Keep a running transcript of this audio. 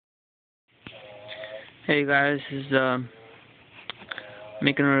Hey guys, this is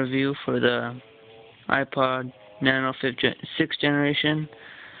making a review for the Ipod Nano 6th generation.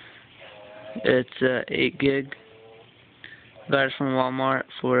 It's 8 gig. Got it from Walmart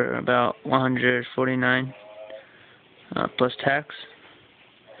for about $149 plus tax.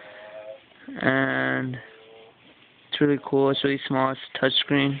 And it's really cool. It's really small. It's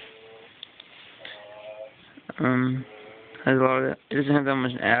touchscreen. Has a lot of. It doesn't have that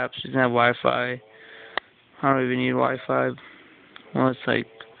much apps. It doesn't have Wi-Fi. I don't even need Wi-Fi. Well, it's like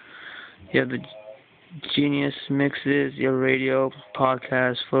you have the Genius mixes, your radio,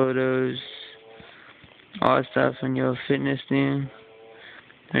 podcasts, photos, all that stuff, and your fitness thing.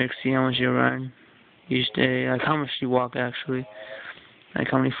 You can see how much you run each day, like how much you walk actually, like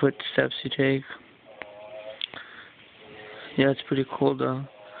how many footsteps you take. Yeah, it's pretty cool though.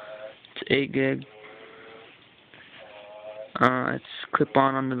 It's 8 gig. It's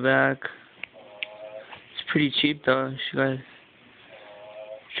clip-on the back. It's pretty cheap though. You should guys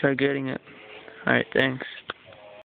try getting it. Alright, thanks.